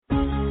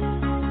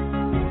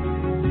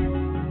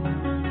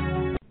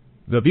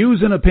The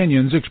views and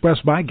opinions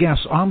expressed by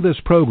guests on this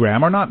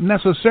program are not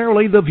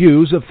necessarily the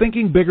views of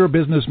Thinking Bigger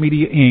Business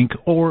Media, Inc.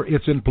 or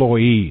its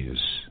employees.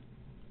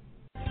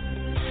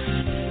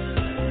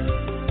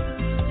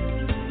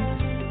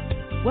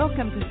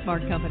 Welcome to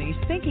Smart Company's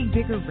Thinking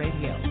Bigger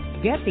Radio.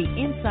 Get the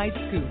inside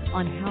scoop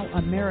on how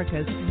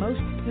America's most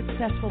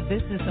successful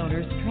business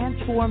owners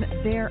transform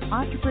their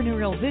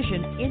entrepreneurial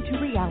vision into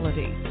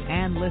reality.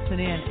 And listen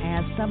in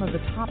as some of the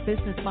top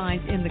business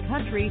minds in the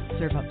country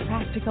serve up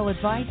practical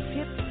advice,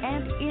 tips,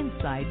 and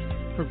insights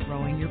for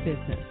growing your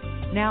business.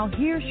 Now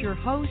here's your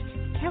host,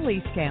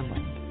 Kelly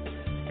Scanlon.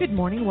 Good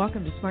morning.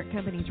 Welcome to Smart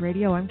Companies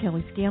Radio. I'm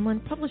Kelly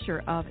Scanlon,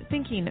 publisher of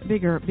Thinking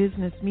Bigger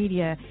Business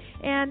Media.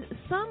 And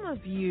some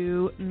of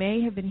you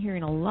may have been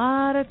hearing a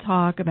lot of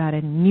talk about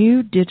a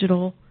new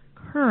digital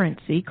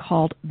currency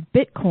called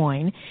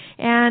Bitcoin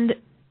and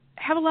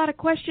have a lot of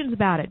questions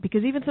about it,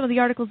 because even some of the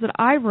articles that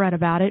I've read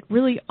about it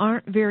really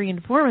aren't very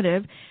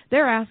informative.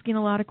 They're asking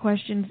a lot of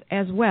questions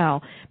as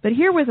well. But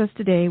here with us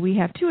today we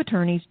have two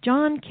attorneys,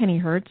 John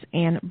Kennyhertz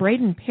and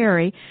Braden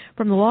Perry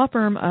from the law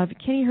firm of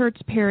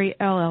Kennyhertz Perry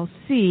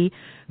LLC,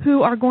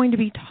 who are going to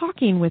be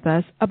talking with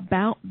us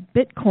about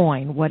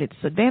Bitcoin, what its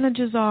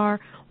advantages are,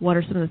 what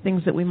are some of the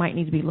things that we might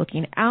need to be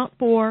looking out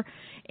for,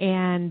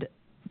 and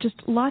just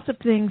lots of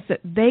things that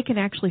they can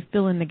actually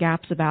fill in the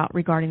gaps about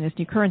regarding this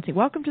new currency.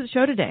 Welcome to the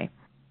show today.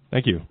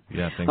 Thank you.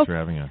 Yeah, thanks for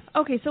having us.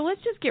 Okay, so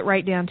let's just get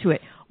right down to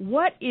it.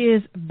 What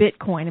is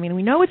Bitcoin? I mean,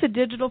 we know it's a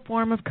digital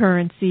form of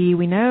currency.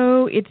 We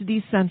know it's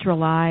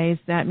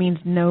decentralized. That means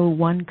no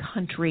one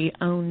country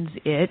owns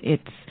it.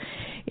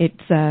 It's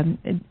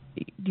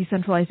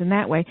decentralized in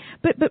that way.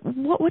 But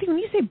what when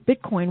you say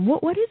Bitcoin,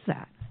 what is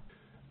that?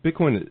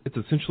 Bitcoin, it's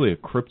essentially a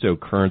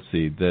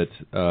cryptocurrency that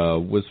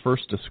was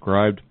first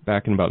described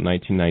back in about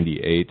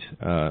 1998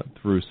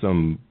 through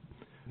some,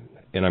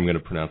 and I'm going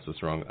to pronounce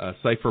this wrong,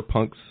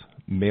 cypherpunks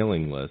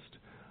mailing list.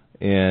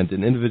 And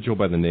an individual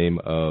by the name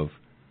of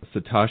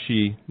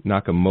Satoshi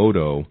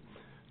Nakamoto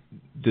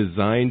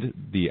designed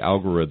the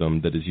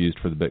algorithm that is used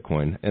for the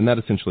Bitcoin. And that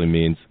essentially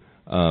means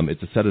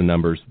it's a set of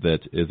numbers that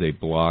is a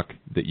block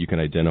that you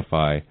can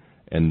identify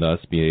and thus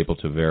be able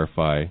to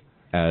verify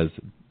as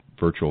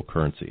virtual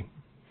currency.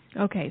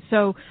 Okay,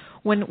 so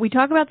when we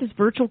talk about this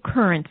virtual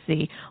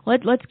currency,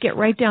 let's get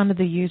right down to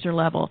the user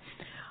level.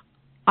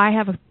 I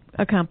have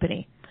a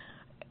company.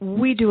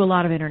 We do a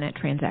lot of Internet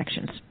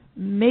transactions.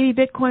 Maybe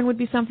Bitcoin would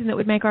be something that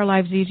would make our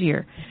lives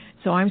easier.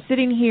 So I'm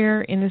sitting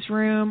here in this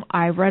room.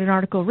 I've read an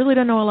article, really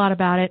don't know a lot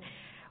about it.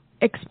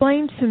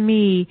 Explain to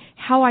me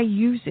how I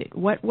use it.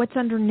 What's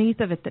underneath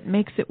of it that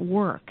makes it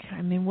work?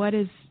 I mean, what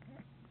is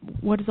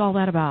all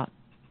that about?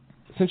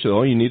 Essentially,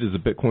 all you need is a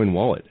Bitcoin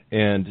wallet,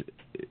 and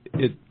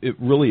it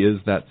really is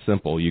that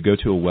simple. You go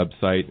to a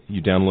website,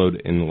 you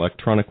download an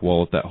electronic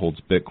wallet that holds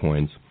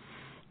Bitcoins.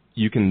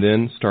 You can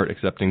then start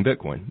accepting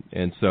Bitcoin.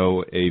 And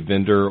so a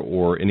vendor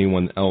or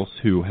anyone else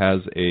who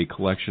has a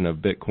collection of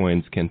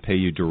Bitcoins can pay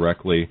you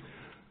directly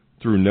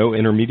through no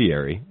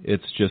intermediary.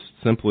 It's just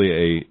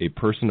simply a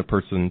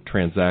person-to-person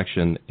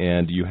transaction,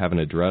 and you have an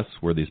address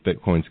where these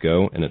Bitcoins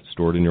go, and it's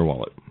stored in your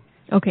wallet.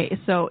 Okay,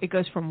 so it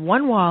goes from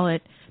one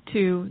wallet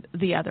to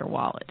the other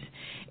wallet.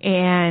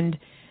 And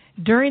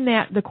during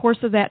the course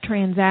of that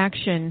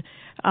transaction,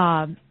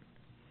 how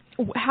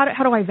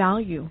do I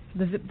value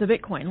the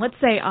Bitcoin? Let's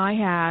say I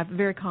have a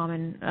very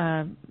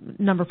common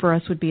number for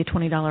us would be a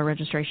 $20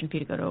 registration fee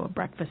to go to a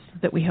breakfast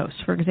that we host,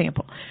 for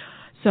example.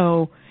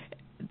 So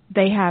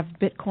they have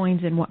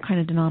Bitcoins in what kind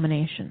of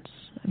denominations?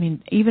 I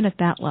mean, even at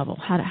that level,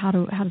 how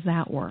does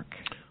that work?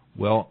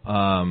 Well,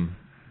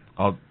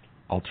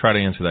 I'll try to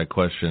answer that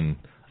question,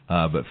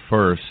 but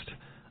first.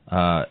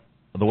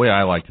 The way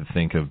I like to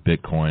think of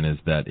Bitcoin is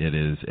that it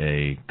is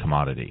a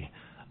commodity,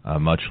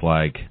 much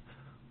like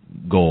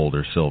gold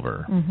or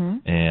silver,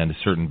 and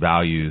certain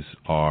values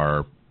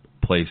are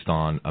placed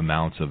on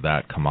amounts of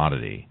that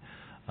commodity.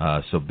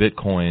 So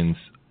Bitcoins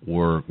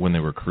when they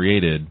were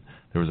created,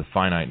 there was a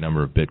finite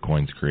number of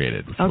Bitcoins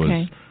created, which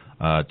was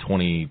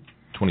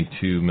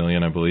 22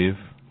 million, I believe.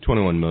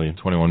 21 million.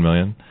 21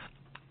 million.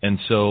 And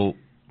so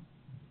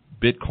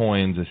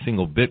Bitcoins, a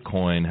single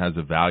Bitcoin has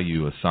a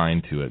value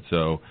assigned to it.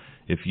 So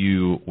if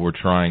you were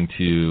trying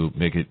to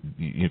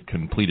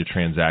complete a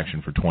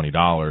transaction for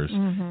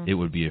 $20, it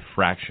would be a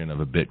fraction of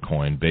a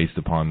Bitcoin based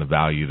upon the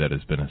value that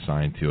has been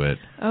assigned to it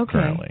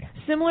currently.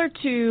 Similar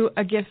to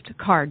a gift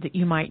card that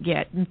you might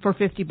get for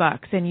 $50,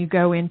 and you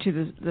go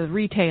into the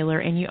retailer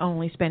and you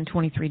only spend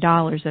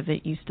 $23 of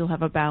it, you still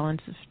have a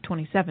balance of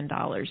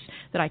 $27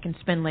 that I can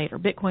spend later.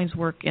 Bitcoins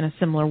work in a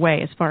similar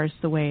way as far as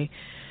the way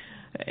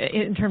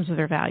in terms of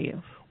their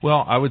value.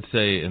 Well, I would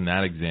say in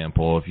that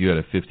example, if you had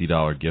a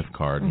 $50 gift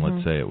card, and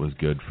let's say it was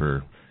good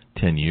for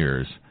 10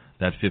 years,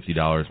 that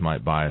 $50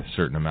 might buy a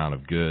certain amount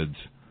of goods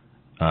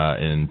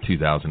in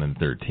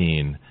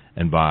 2013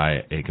 and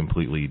buy a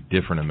completely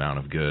different amount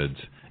of goods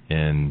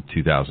in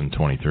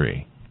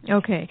 2023.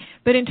 Okay.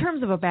 But in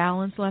terms of a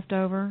balance left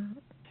over?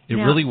 It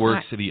really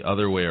works the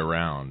other way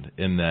around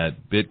in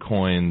that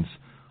Bitcoins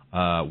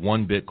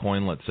One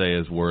Bitcoin, let's say,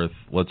 is worth,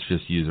 let's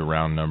just use a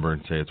round number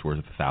and say it's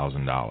worth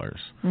 $1,000.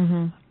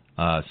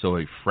 Mm-hmm. So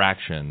a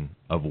fraction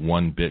of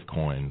one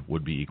Bitcoin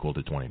would be equal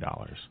to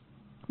 $20.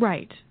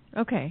 Right.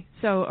 Okay.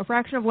 So a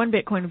fraction of one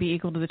Bitcoin would be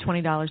equal to the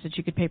 $20 that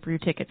you could pay for your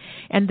ticket.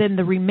 And then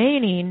the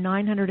remaining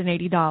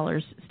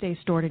 $980 stays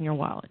stored in your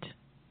wallet.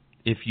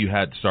 If you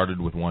had started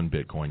with one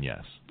Bitcoin,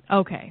 yes.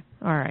 Okay.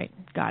 All right.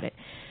 Got it.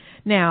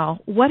 Now,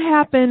 what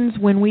happens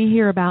when we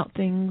hear about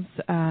things,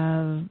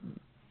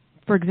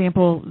 for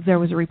example, there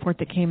was a report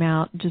that came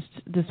out just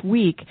this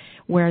week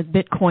where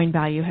Bitcoin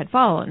value had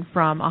fallen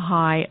from a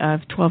high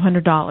of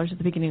 $1,200 at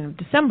the beginning of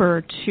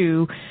December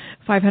to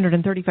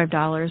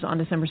 $535 on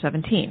December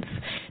 17th.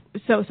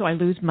 So I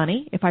lose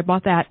money. If I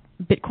bought that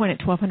Bitcoin at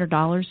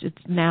 $1,200, it's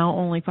now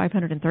only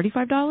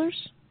 $535?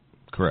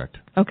 Correct.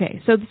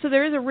 Okay, so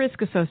there is a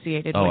risk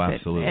associated with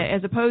absolutely. it,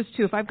 as opposed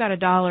to if I've got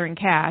 $1 in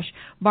cash,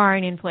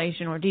 barring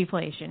inflation or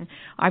deflation,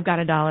 I've got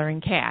 $1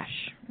 in cash.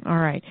 All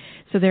right,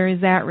 so there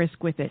is that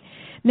risk with it.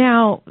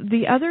 Now,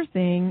 the other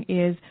thing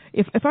is,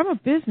 if I'm a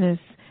business,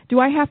 do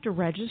I have to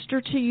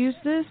register to use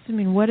this? I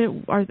mean, what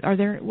are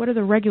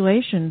the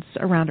regulations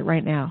around it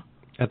right now?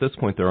 At this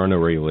point, there are no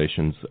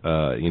regulations.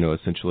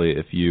 Essentially,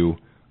 if you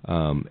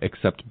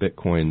accept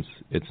Bitcoins,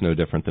 it's no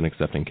different than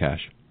accepting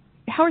cash.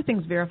 How are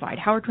things verified?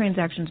 How are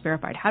transactions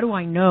verified? How do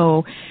I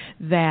know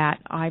that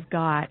I've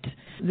got,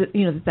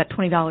 that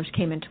 $20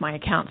 came into my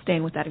account,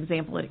 staying with that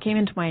example, that it came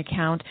into my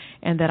account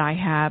and that I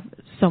have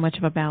so much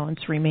of a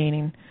balance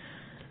remaining?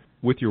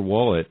 With your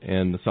wallet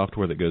and the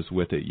software that goes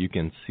with it, you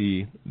can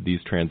see these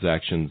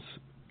transactions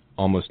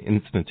almost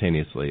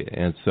instantaneously.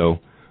 And so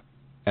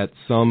at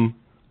some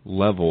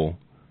level,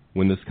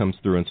 when this comes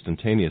through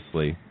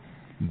instantaneously,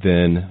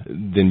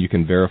 then you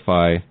can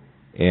verify,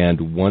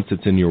 and once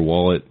it's in your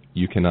wallet,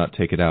 you cannot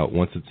take it out.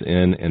 Once it's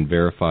in and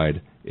verified,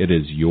 it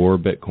is your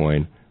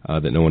Bitcoin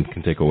that no one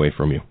can take away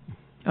from you.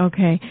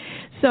 Okay.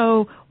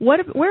 So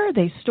where are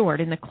they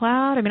stored? In the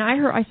cloud? I mean,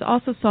 I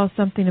also saw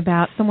something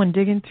about someone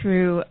digging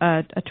through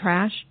a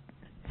trash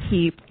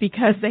heap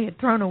because they had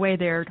thrown away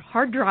their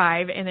hard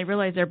drive and they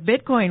realized their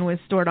Bitcoin was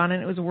stored on it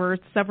and it was worth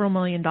several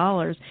 $million.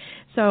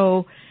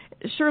 So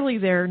surely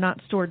they're not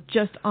stored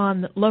just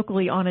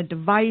locally on a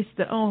device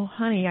that, oh,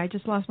 honey, I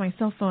just lost my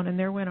cell phone and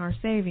there went our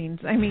savings.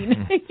 I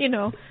mean,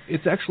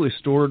 It's actually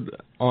stored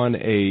on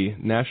a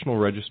national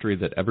registry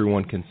that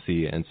everyone can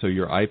see, and so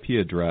your IP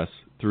address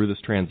through this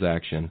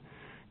transaction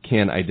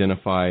can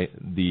identify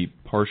the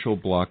partial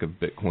block of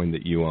Bitcoin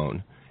that you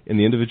own. And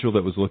the individual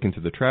that was looking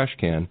through the trash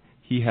can,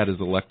 he had his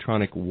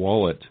electronic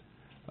wallet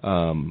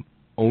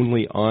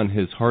only on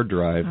his hard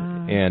drive,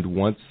 and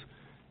once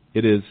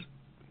it is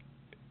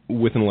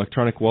with an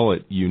electronic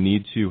wallet, you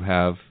need to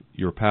have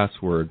your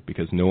password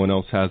because no one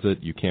else has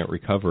it. You can't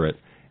recover it.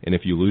 And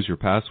if you lose your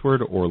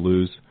password or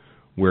lose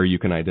where you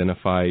can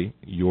identify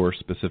your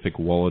specific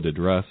wallet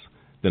address,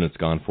 then it's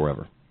gone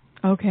forever.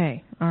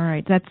 Okay. All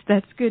right.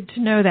 That's good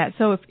to know that.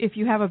 So if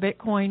you have a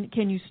Bitcoin,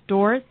 can you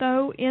store it,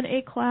 though, in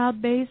a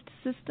cloud-based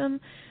system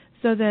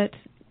so that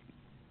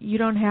you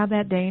don't have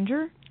that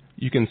danger?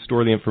 You can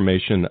store the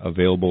information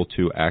available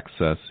to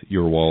access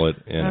your wallet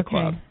in a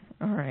cloud.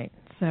 All right.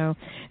 So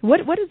what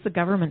is the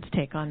government's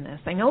take on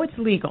this? I know it's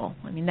legal.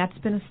 I mean, that's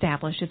been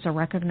established. It's a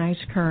recognized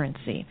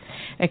currency,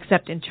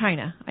 except in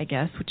China, I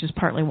guess, which is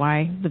partly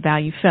why the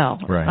value fell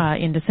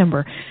in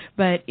December.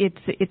 But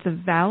it's a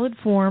valid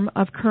form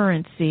of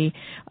currency.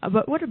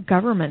 But what are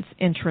government's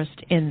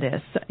interest in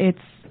this? It's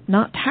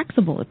not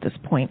taxable at this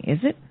point, is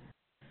it?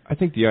 I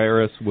think the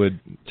IRS would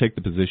take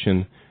the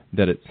position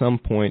that at some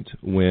point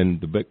when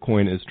the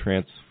Bitcoin is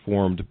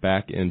transformed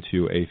back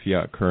into a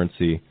fiat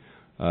currency,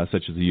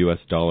 such as the U.S.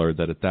 dollar,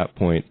 that at that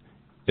point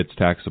it's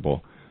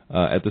taxable.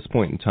 At this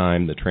point in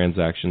time, the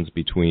transactions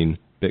between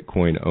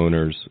Bitcoin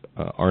owners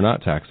are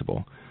not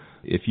taxable.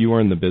 If you are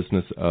in the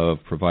business of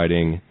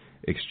providing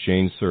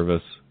exchange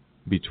service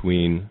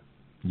between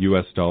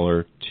U.S.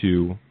 dollar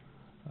to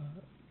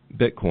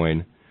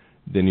Bitcoin,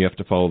 then you have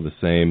to follow the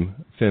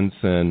same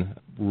FinCEN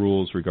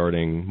rules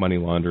regarding money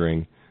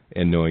laundering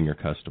and knowing your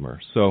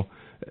customer. So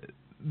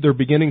they're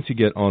beginning to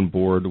get on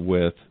board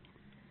with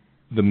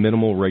the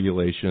minimal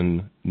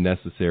regulation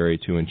necessary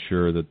to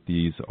ensure that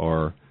these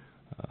are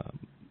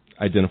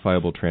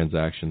identifiable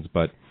transactions,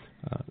 but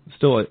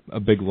still at a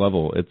big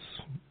level, it's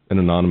an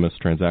anonymous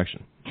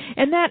transaction.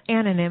 And that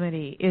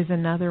anonymity is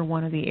another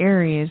one of the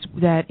areas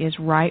that is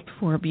ripe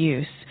for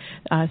abuse.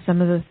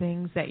 Some of the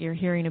things that you're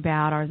hearing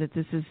about are that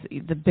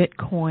the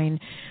Bitcoin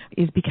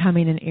is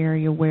becoming an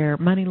area where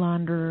money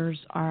launderers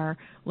are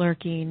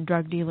lurking,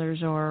 drug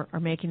dealers are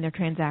making their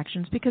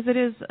transactions because it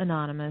is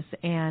anonymous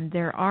and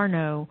there are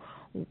no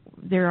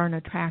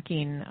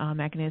tracking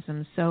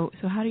mechanisms. So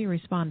how do you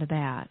respond to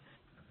that?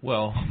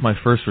 Well, my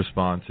first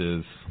response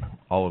is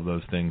all of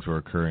those things were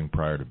occurring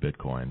prior to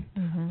Bitcoin,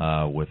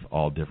 with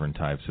all different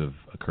types of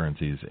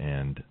currencies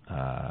and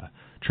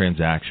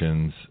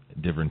transactions,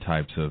 different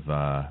types of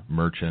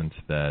merchants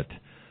that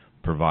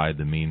provide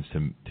the means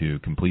to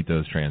complete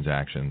those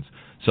transactions.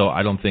 So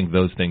I don't think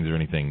those things are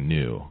anything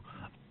new.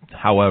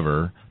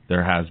 However,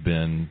 there has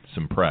been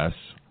some press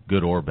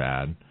good or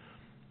bad,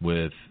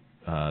 with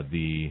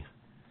the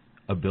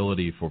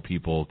ability for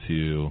people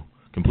to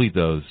complete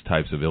those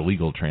types of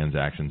illegal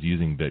transactions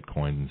using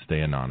Bitcoin and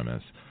stay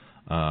anonymous.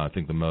 I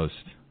think the most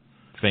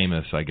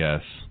famous, I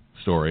guess,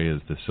 story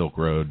is the Silk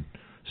Road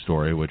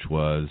story, which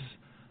was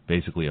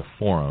basically a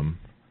forum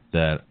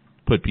that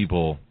put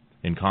people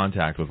in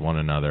contact with one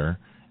another,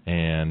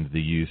 and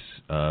the use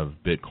of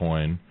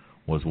Bitcoin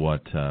was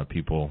what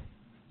people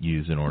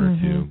used in order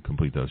to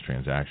complete those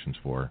transactions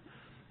for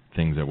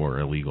things that were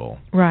illegal.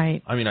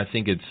 Right. I mean, I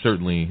think it's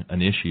certainly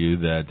an issue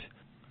that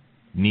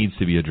needs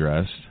to be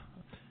addressed,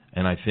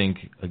 and I think,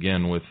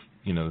 again, with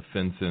the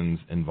FinCEN's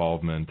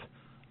involvement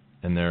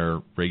and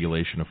their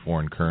regulation of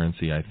foreign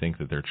currency, I think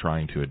that they're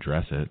trying to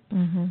address it.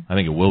 I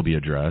think it will be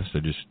addressed.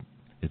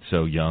 It's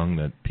so young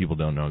that people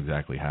don't know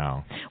exactly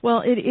how.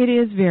 Well, it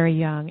is very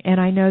young,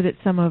 and I know that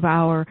some of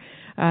our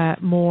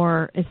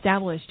more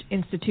established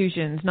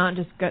institutions, not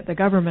just the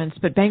governments,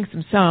 but banks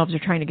themselves, are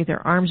trying to get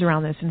their arms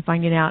around this and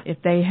finding out if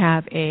they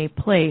have a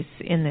place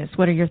in this.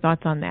 What are your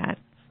thoughts on that?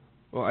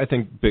 Well, I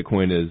think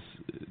Bitcoin is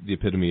the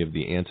epitome of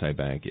the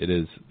anti-bank. It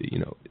is,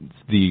 it's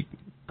the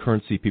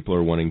currency people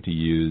are wanting to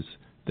use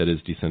that is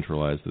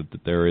decentralized, that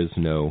there is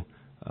no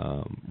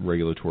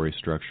regulatory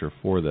structure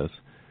for this.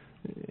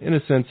 In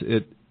a sense,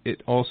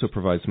 it also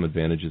provides some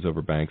advantages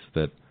over banks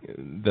that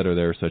are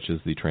there, such as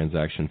the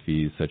transaction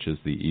fees, such as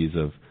the ease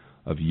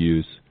of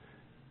use.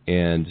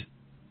 And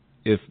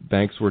if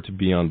banks were to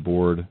be on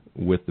board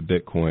with the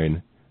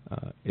Bitcoin,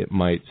 it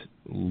might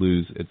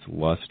lose its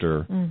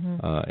luster,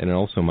 and it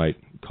also might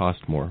cost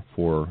more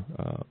for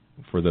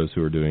those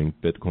who are doing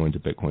Bitcoin to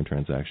Bitcoin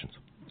transactions.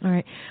 All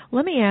right.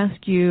 Let me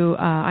ask you,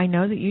 I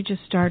know that you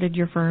just started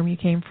your firm. You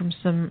came from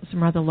some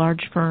rather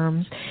large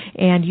firms,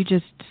 and you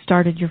just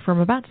started your firm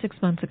about 6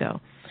 months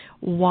ago.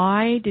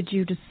 Why did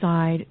you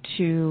decide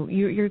to,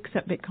 you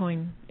accept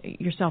Bitcoin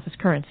yourself as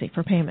currency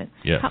for payment?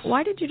 Yes.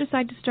 Why did you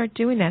decide to start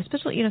doing that,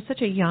 especially,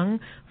 such a young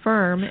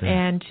firm,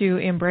 and to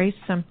embrace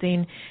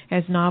something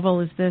as novel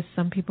as this?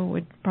 Some people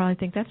would probably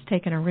think that's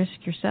taking a risk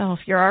yourself.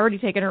 You're already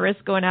taking a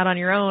risk going out on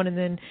your own, and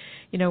then,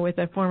 with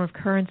a form of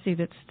currency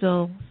that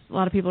still a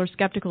lot of people are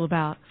skeptical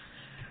about.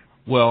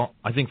 Well,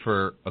 I think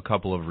for a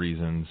couple of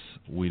reasons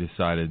we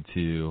decided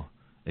to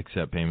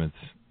accept payments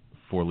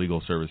for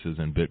legal services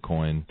in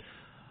Bitcoin.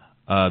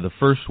 The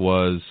first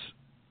was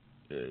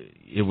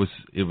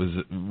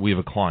we have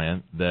a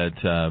client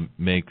that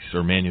makes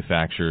or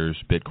manufactures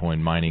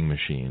Bitcoin mining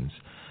machines.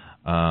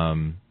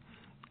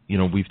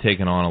 We've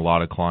taken on a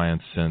lot of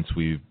clients since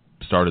we've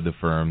started the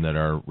firm that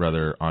are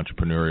rather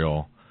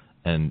entrepreneurial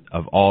and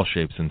of all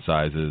shapes and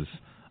sizes,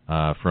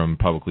 from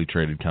publicly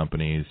traded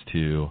companies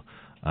to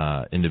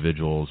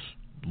individuals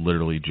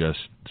literally just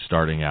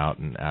starting out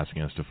and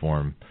asking us to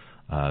form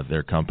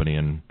their company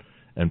and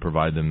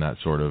provide them that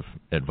sort of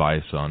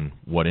advice on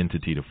what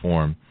entity to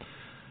form.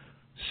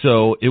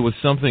 So it was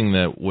something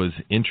that was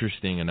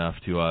interesting enough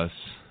to us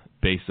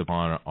based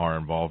upon our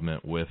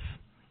involvement with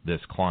this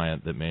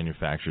client that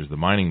manufactures the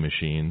mining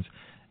machines,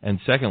 and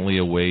secondly,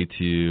 a way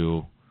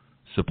to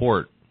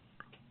support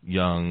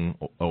young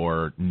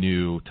or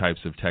new types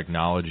of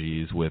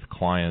technologies with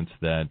clients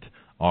that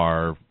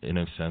are, in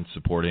a sense,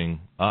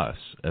 supporting us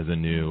as a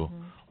new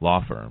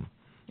law firm.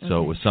 Okay.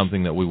 So it was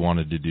something that we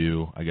wanted to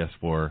do, I guess,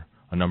 for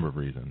a number of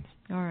reasons.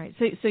 All right.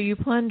 So you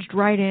plunged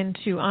right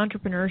into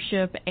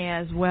entrepreneurship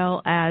as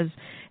well as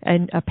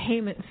a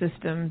payment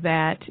system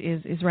that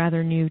is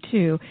rather new,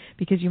 too,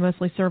 because you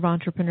mostly serve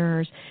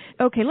entrepreneurs.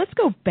 Okay, let's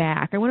go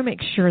back. I want to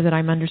make sure that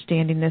I'm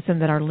understanding this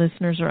and that our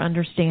listeners are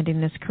understanding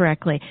this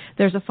correctly.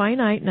 There's a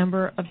finite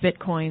number of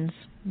Bitcoins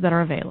that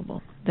are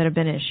available, that have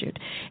been issued.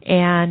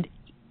 And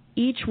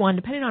each one,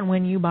 depending on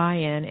when you buy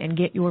in and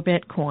get your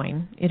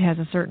Bitcoin,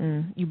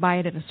 you buy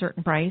it at a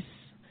certain price,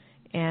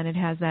 and it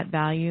has that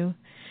value.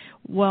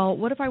 Well,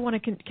 what if I want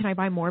to, can I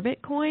buy more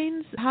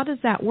Bitcoins? How does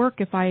that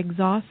work if I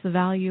exhaust the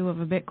value of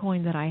a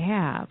Bitcoin that I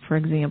have, for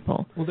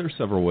example? Well, there are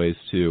several ways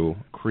to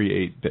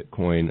create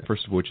Bitcoin,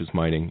 first of which is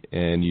mining,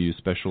 and you use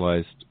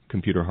specialized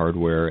computer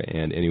hardware,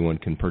 and anyone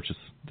can purchase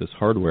this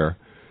hardware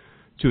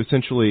to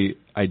essentially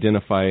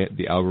identify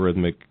the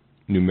algorithmic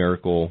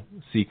numerical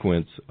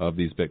sequence of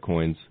these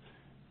Bitcoins.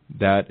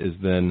 That is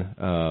then,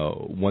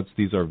 once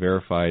these are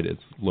verified,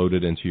 it's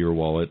loaded into your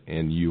wallet,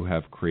 and you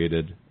have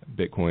created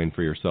Bitcoin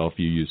for yourself.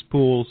 You use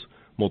pools.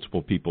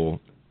 Multiple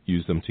people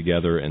use them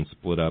together and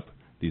split up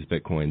these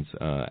Bitcoins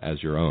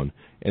as your own,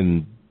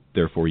 and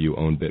therefore you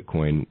own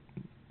Bitcoin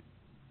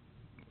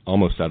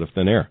almost out of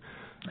thin air.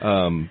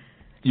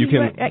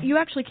 You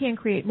actually can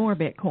create more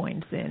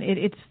Bitcoins then.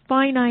 It's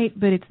finite,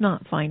 but it's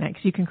not finite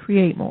because you can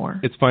create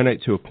more. It's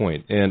finite to a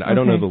point, and I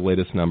don't know the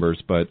latest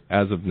numbers, but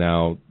as of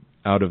now,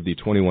 out of the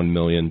 21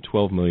 million,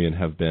 12 million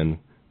have been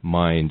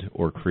mined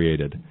or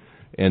created.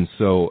 And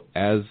so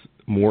as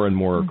more and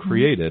more are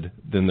created,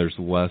 then there's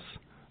less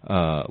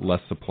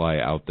supply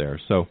out there.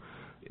 So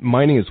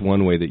mining is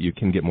one way that you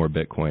can get more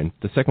Bitcoin.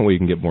 The second way you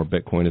can get more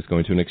Bitcoin is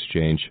going to an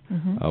exchange,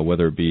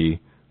 whether it be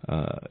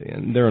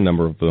and there are a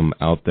number of them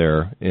out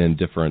there in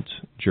different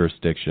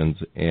jurisdictions,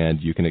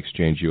 and you can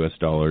exchange U.S.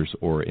 dollars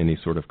or any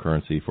sort of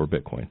currency for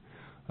Bitcoin.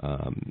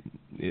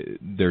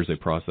 There's a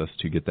process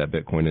to get that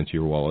Bitcoin into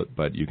your wallet,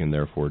 but you can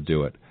therefore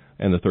do it.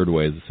 And the third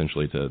way is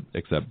essentially to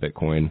accept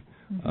Bitcoin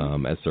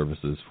as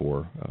services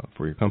for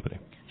your company.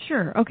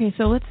 Sure. Okay,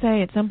 so let's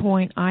say at some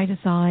point I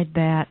decide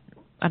that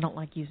I don't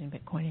like using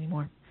Bitcoin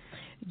anymore.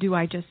 Do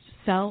I just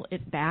sell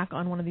it back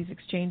on one of these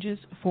exchanges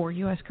for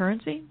U.S.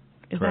 currency?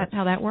 Is Correct. that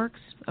how that works?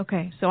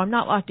 Okay, so I'm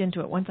not locked into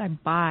it. Once I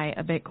buy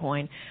a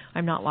Bitcoin,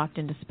 I'm not locked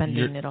into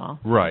spending it all.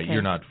 Right. Okay.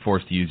 You're not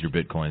forced to use your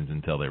Bitcoins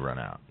until they run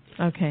out.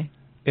 Okay.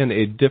 And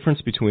a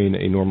difference between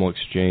a normal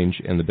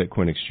exchange and the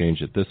Bitcoin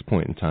exchange at this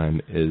point in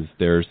time is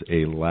there's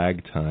a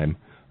lag time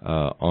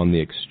on the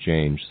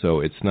exchange.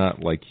 So it's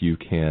not like you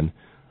can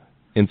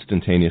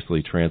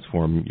instantaneously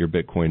transform your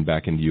Bitcoin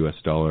back into U.S.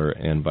 dollar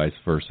and vice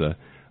versa.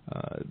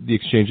 The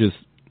exchanges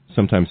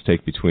sometimes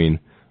take between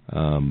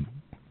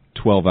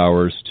 12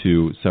 hours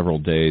to several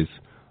days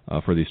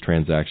for these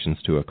transactions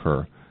to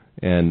occur.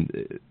 And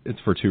it's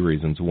for two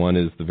reasons. One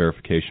is the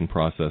verification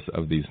process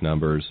of these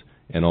numbers,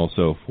 and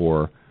also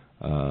for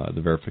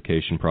the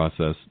verification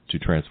process to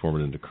transform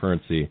it into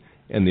currency.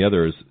 And the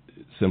other is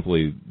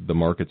simply the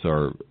markets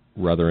are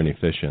rather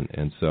inefficient,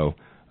 and so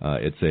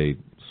it's a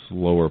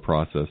slower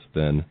process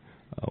than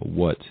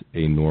what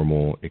a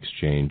normal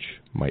exchange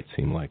might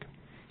seem like.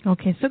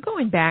 Okay, so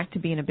going back to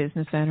being a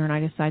business owner, and I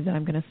decide that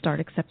I'm going to start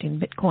accepting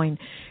Bitcoin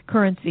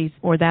currencies,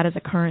 or that as a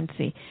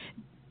currency,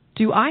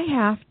 do I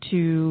have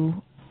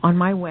to, on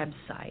my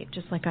website,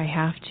 just like I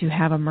have to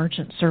have a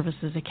merchant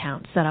services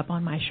account set up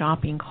on my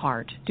shopping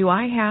cart, do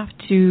I have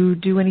to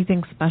do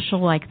anything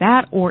special like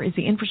that, or is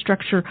the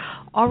infrastructure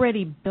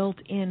already built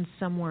in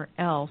somewhere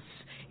else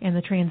and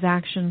the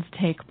transactions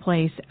take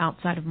place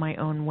outside of my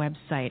own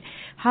website?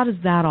 How does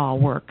that all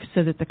work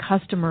so that the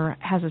customer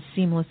has a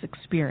seamless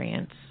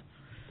experience?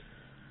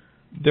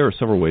 There are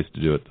several ways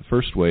to do it. The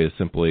first way is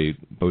simply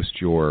post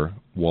your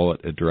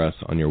wallet address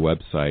on your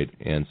website,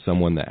 and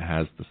someone that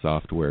has the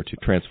software to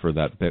transfer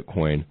that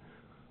Bitcoin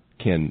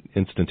can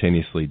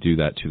instantaneously do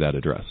that to that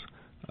address.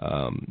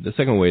 The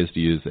second way is to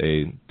use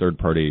a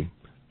third-party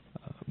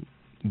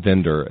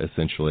vendor,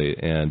 essentially,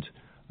 and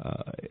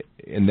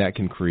that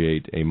can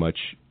create a much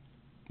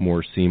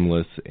more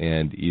seamless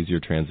and easier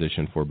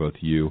transition for both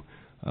you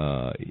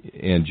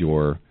and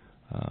your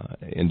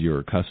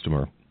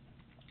customer.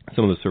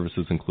 Some of the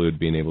services include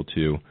being able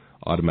to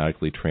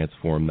automatically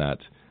transform that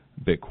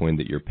Bitcoin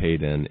that you're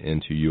paid in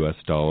into U.S.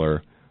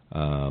 dollar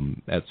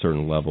at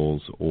certain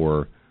levels,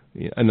 or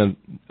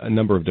a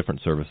number of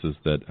different services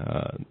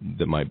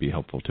that might be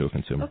helpful to a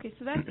consumer. Okay,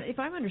 so that's, if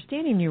I'm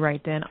understanding you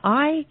right, then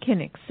I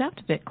can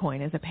accept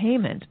Bitcoin as a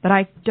payment, but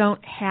I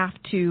don't have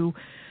to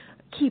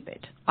keep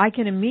it. I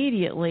can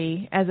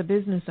immediately, as a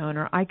business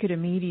owner, I could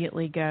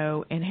immediately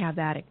go and have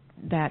that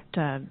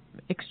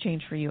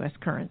exchange for U.S.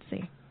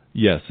 currency.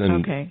 Yes,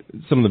 and okay.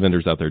 Some of the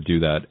vendors out there do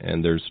that,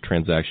 and there's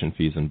transaction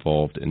fees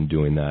involved in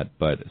doing that.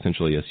 But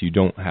essentially, yes, you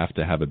don't have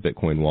to have a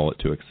Bitcoin wallet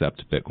to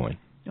accept Bitcoin.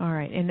 All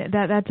right, and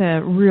that's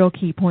a real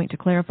key point to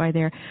clarify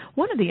there.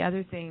 One of the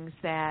other things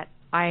that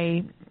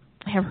I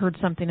have heard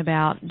something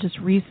about just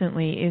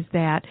recently is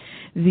that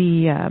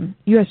the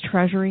U.S.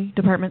 Treasury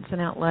Department sent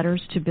out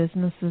letters to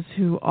businesses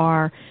who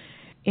are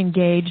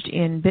engaged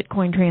in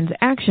Bitcoin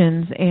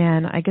transactions,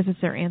 and I guess it's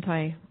their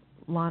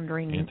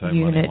anti-laundering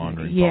unit.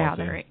 Laundering yeah,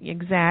 policy.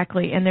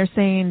 Exactly. And they're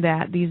saying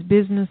that these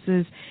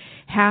businesses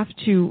have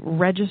to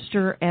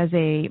register as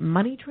a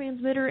money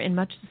transmitter in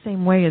much the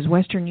same way as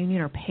Western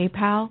Union or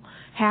PayPal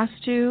has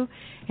to.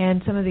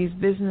 And some of these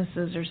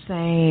businesses are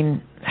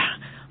saying,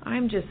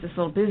 I'm just this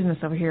little business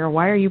over here.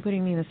 Why are you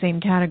putting me in the same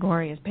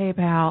category as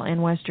PayPal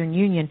and Western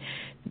Union?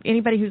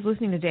 Anybody who's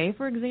listening today,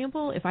 for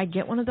example, if I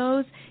get one of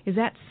those, is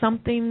that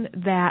something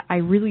that I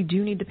really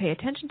do need to pay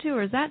attention to,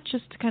 or is that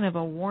just kind of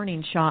a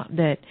warning shot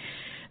that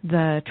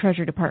the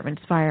Treasury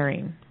Department's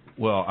firing?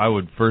 Well, I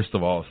would first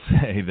of all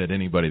say that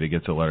anybody that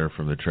gets a letter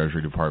from the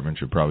Treasury Department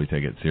should probably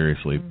take it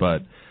seriously. Mm-hmm.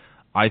 But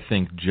I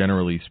think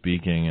generally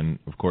speaking, and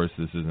of course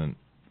this isn't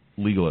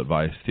legal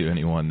advice to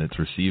anyone that's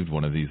received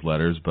one of these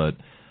letters, but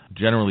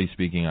generally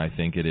speaking, I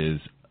think it is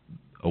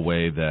a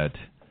way that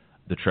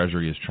the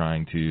Treasury is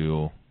trying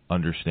to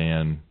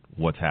understand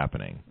what's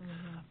happening.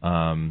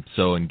 Mm-hmm.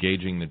 So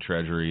engaging the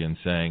Treasury and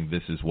saying,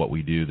 this is what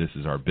we do, this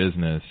is our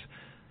business,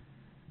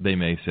 they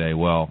may say,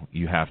 well,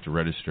 you have to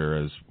register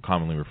as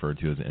commonly referred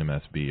to as an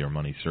MSB or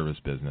money service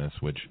business,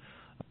 which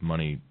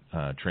money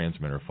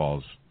transmitter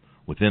falls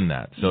within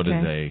that. So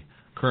does a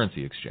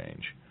currency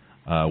exchange,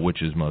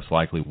 which is most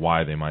likely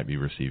why they might be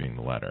receiving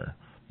the letter.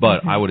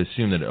 But I would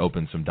assume that it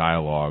opens some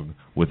dialogue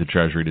with the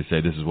Treasury to say,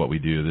 this is what we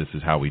do, this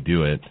is how we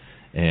do it,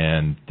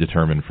 and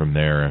determine from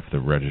there if the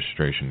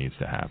registration needs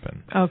to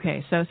happen.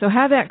 Okay, so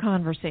have that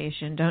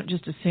conversation. Don't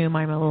just assume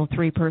I'm a little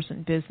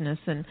 3-person business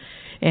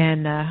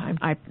and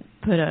I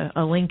put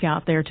a link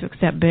out there to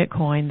accept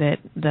Bitcoin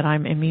that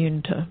I'm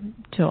immune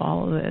to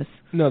all of this.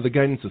 No, the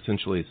guidance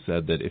essentially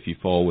said that if you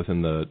fall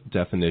within the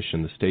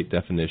definition, the state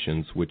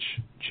definitions, which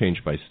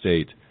change by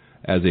state,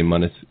 as a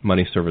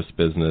money service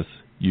business,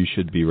 you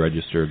should be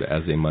registered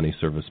as a money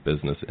service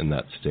business in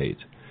that state.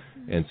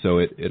 And so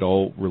it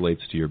all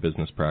relates to your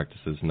business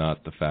practices,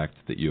 not the fact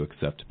that you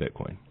accept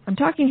Bitcoin. I'm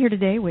talking here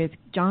today with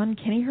John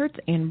Kinneyhertz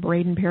and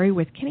Braden Perry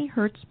with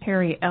Kinneyhertz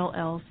Perry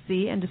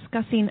LLC and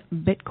discussing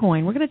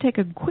Bitcoin. We're going to take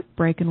a quick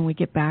break, and when we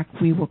get back,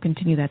 we will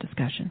continue that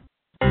discussion.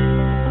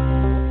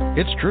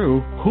 It's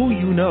true, who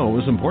you know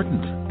is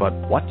important, but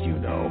what you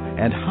know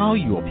and how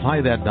you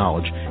apply that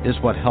knowledge is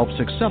what helps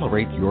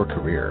accelerate your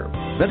career.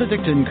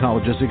 Benedictine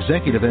College's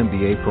Executive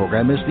MBA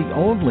program is the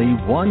only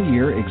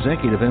one-year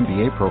Executive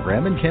MBA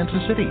program in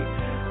Kansas City.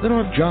 The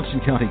North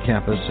Johnson County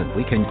campus and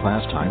weekend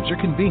class times are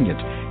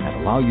convenient and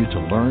allow you to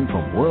learn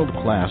from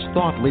world-class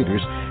thought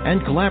leaders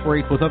and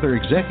collaborate with other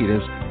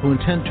executives who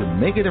intend to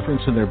make a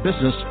difference in their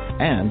business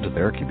and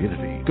their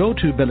community. Go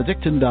to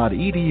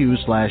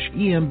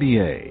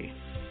benedictine.edu/EMBA.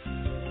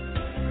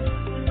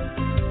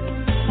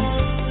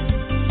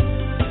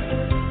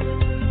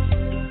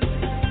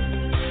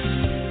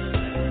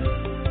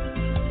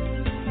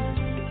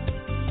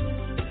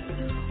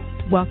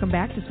 Welcome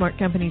back to Smart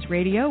Companies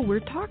Radio.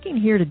 We're talking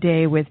here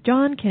today with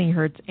John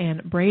Kinneyhertz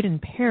and Braden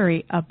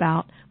Perry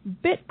about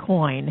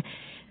Bitcoin.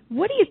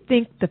 What do you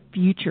think the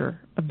future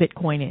of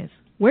Bitcoin is?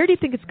 Where do you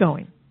think it's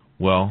going?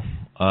 Well,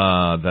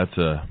 that's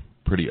a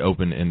pretty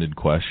open-ended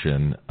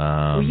question.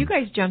 Well, you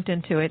guys jumped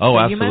into it, so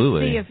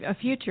absolutely. You must see a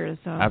future.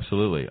 So.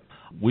 Absolutely.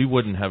 We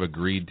wouldn't have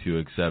agreed to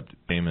accept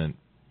payment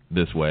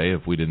this way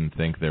if we didn't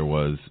think there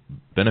was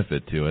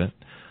benefit to it.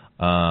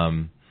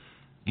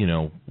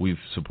 We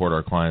support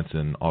our clients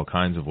in all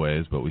kinds of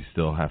ways, but we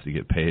still have to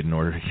get paid in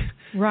order to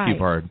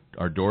keep our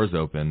doors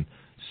open.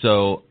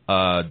 So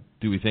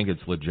do we think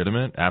it's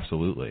legitimate?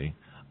 Absolutely.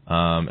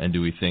 And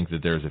do we think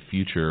that there's a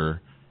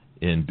future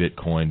in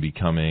Bitcoin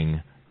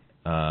becoming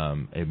a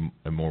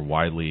more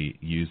widely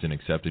used and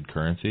accepted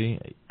currency?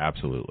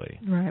 Absolutely.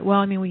 Right. Well,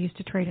 I mean, we used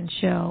to trade in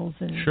shells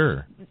and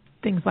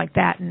things like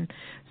that, and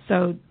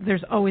so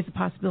there's always a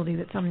possibility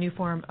that some new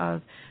form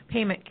of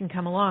payment can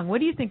come along. What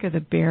do you think are the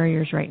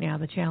barriers right now,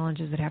 the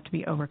challenges that have to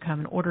be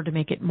overcome in order to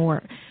make it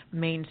more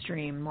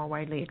mainstream, more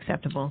widely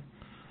acceptable?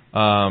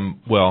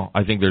 Well,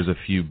 I think there's a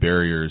few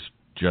barriers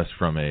just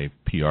from a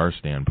PR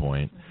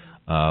standpoint.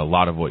 A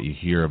lot of what you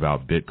hear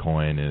about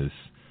Bitcoin is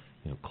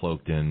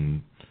cloaked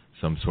in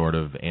some sort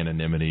of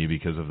anonymity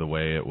because of the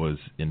way it was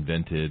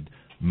invented.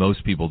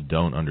 Most people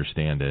don't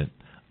understand it.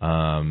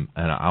 And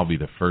I'll be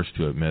the first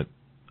to admit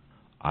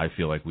I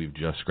feel like we've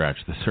just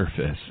scratched the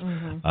surface,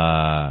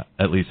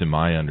 at least in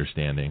my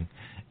understanding.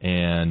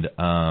 And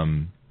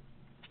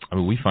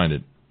we find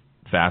it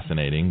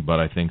fascinating, but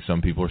I think some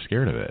people are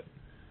scared of it.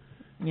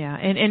 Yeah,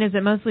 and is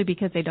it mostly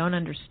because they don't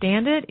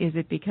understand it? Is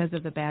it because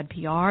of the bad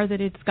PR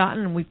that it's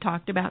gotten? And we've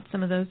talked about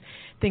some of those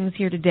things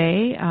here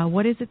today.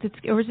 What is it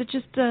or is it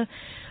just the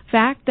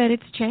fact that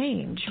it's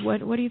changed? What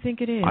do you think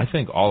it is? I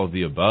think all of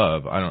the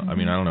above. I don't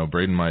know.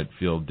 Braden might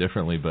feel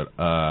differently, but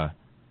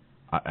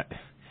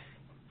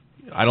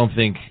I don't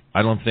think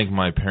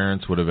my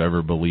parents would have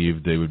ever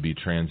believed they would be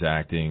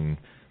transacting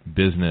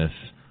business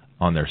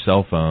on their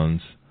cell phones.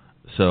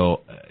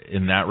 So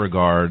in that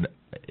regard,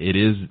 it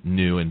is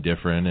new and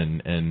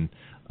different, and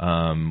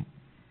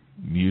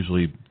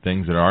usually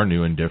things that are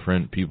new and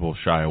different, people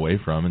shy away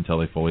from until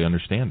they fully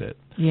understand it.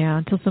 Yeah,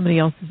 until somebody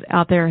else is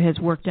out there has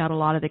worked out a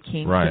lot of the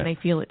kinks, right, and they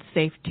feel it's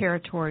safe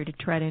territory to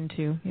tread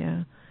into.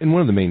 Yeah. And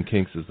one of the main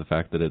kinks is the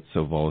fact that it's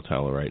so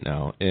volatile right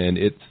now, and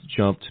it's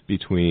jumped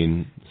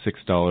between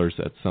 $6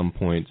 at some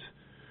point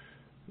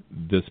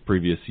this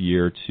previous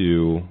year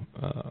to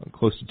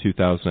close to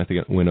 $2,000. I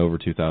think it went over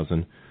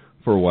 $2,000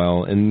 for a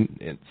while, and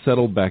it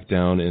settled back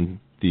down in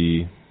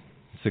the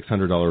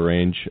 $600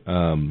 range.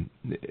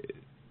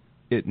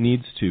 It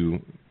needs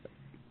to,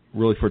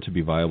 really, for it to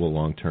be viable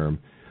long term,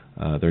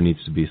 there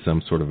needs to be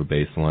some sort of a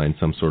baseline,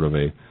 some sort of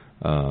a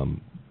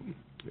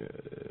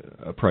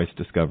price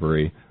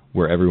discovery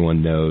where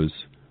everyone knows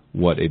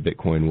what a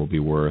Bitcoin will be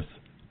worth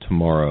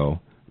tomorrow.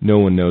 No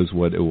one knows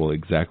what it will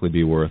exactly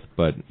be worth,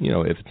 but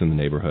if it's in the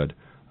neighborhood,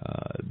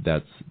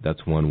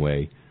 that's one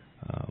way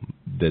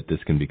that this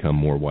can become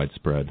more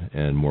widespread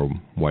and more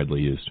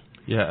widely used.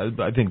 Yeah,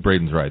 I think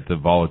Braden's right. The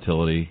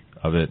volatility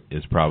of it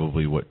is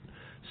probably what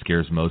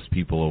scares most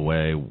people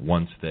away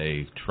once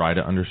they try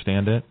to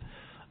understand it.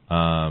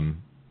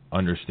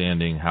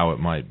 Understanding how it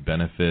might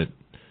benefit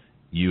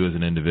you as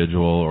an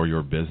individual or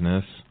your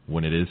business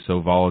when it is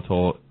so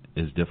volatile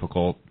is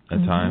difficult at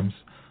times.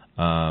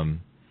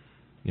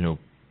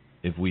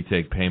 If we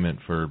take payment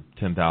for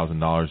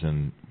 $10,000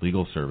 in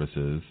legal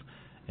services,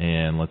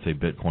 and let's say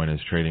Bitcoin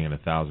is trading at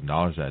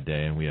 $1,000 that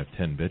day, and we have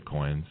 10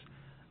 Bitcoins,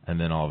 and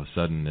then all of a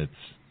sudden it's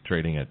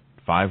trading at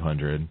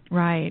 500.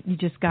 Right, you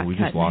just got we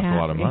cut just lost in half.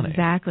 A lot of money.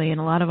 Exactly, and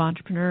a lot of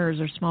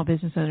entrepreneurs or small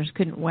business owners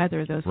couldn't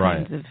weather those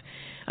kinds of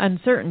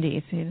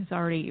uncertainties. It's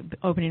already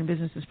opening a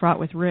business is fraught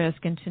with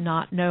risk, and to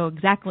not know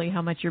exactly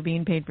how much you're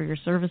being paid for your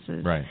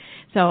services. Right.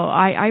 So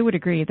I would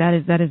agree that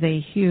is a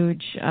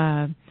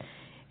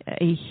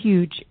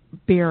huge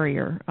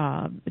barrier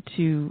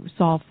to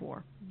solve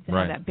for. to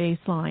have that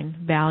baseline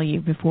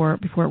value before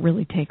it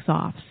really takes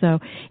off. So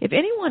if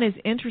anyone is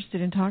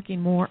interested in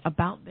talking more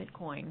about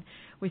Bitcoin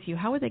with you,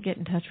 how would they get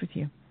in touch with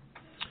you?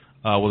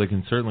 Well, they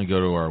can certainly go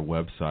to our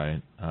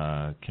website,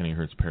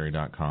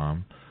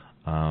 KennyHertzPerry.com.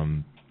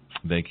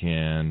 They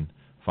can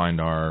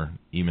find our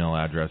email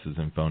addresses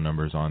and phone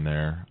numbers on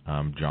there.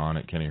 John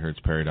at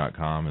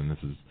KennyHertzPerry.com, and this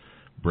is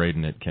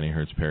Braden at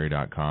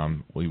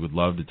KennyHertzPerry.com. We would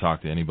love to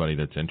talk to anybody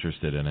that's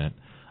interested in it.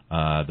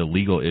 The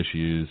legal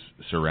issues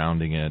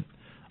surrounding it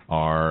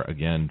are,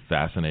 again,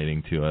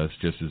 fascinating to us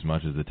just as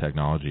much as the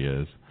technology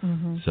is.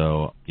 Mm-hmm.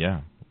 So,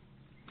 yeah.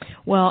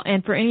 Well,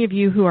 and for any of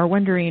you who are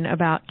wondering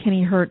about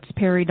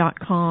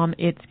KennyHertzPerry.com,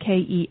 it's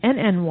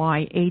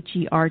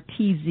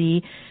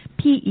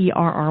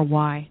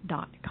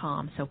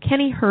KennyHertzPerry.com. So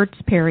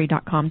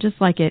KennyHertzPerry.com, just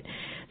like it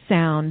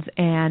sounds.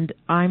 And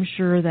I'm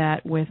sure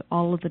that with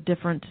all of the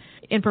different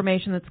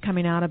information that's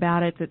coming out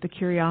about it, that the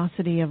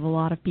curiosity of a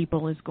lot of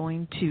people is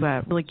going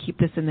to really keep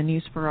this in the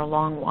news for a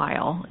long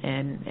while.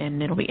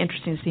 And it'll be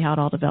interesting to see how it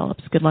all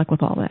develops. Good luck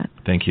with all that.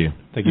 Thank you.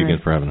 Thank you again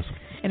for having us.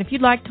 And if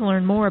you'd like to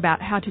learn more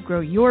about how to grow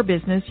your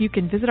business, you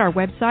can visit our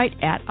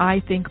website at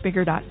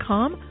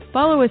ithinkbigger.com,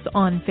 follow us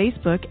on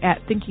Facebook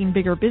at Thinking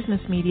Bigger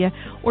Business Media,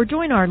 or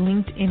join our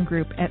LinkedIn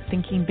group at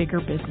Thinking Bigger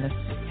Business.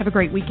 Have a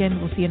great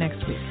weekend. We'll see you next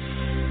week.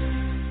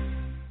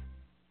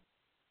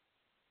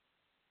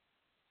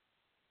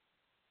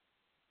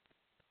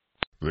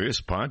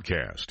 This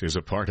podcast is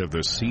a part of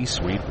the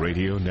C-Suite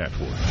Radio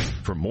Network.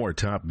 For more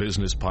top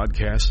business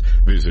podcasts,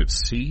 visit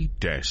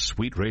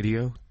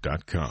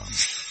c-suiteradio.com.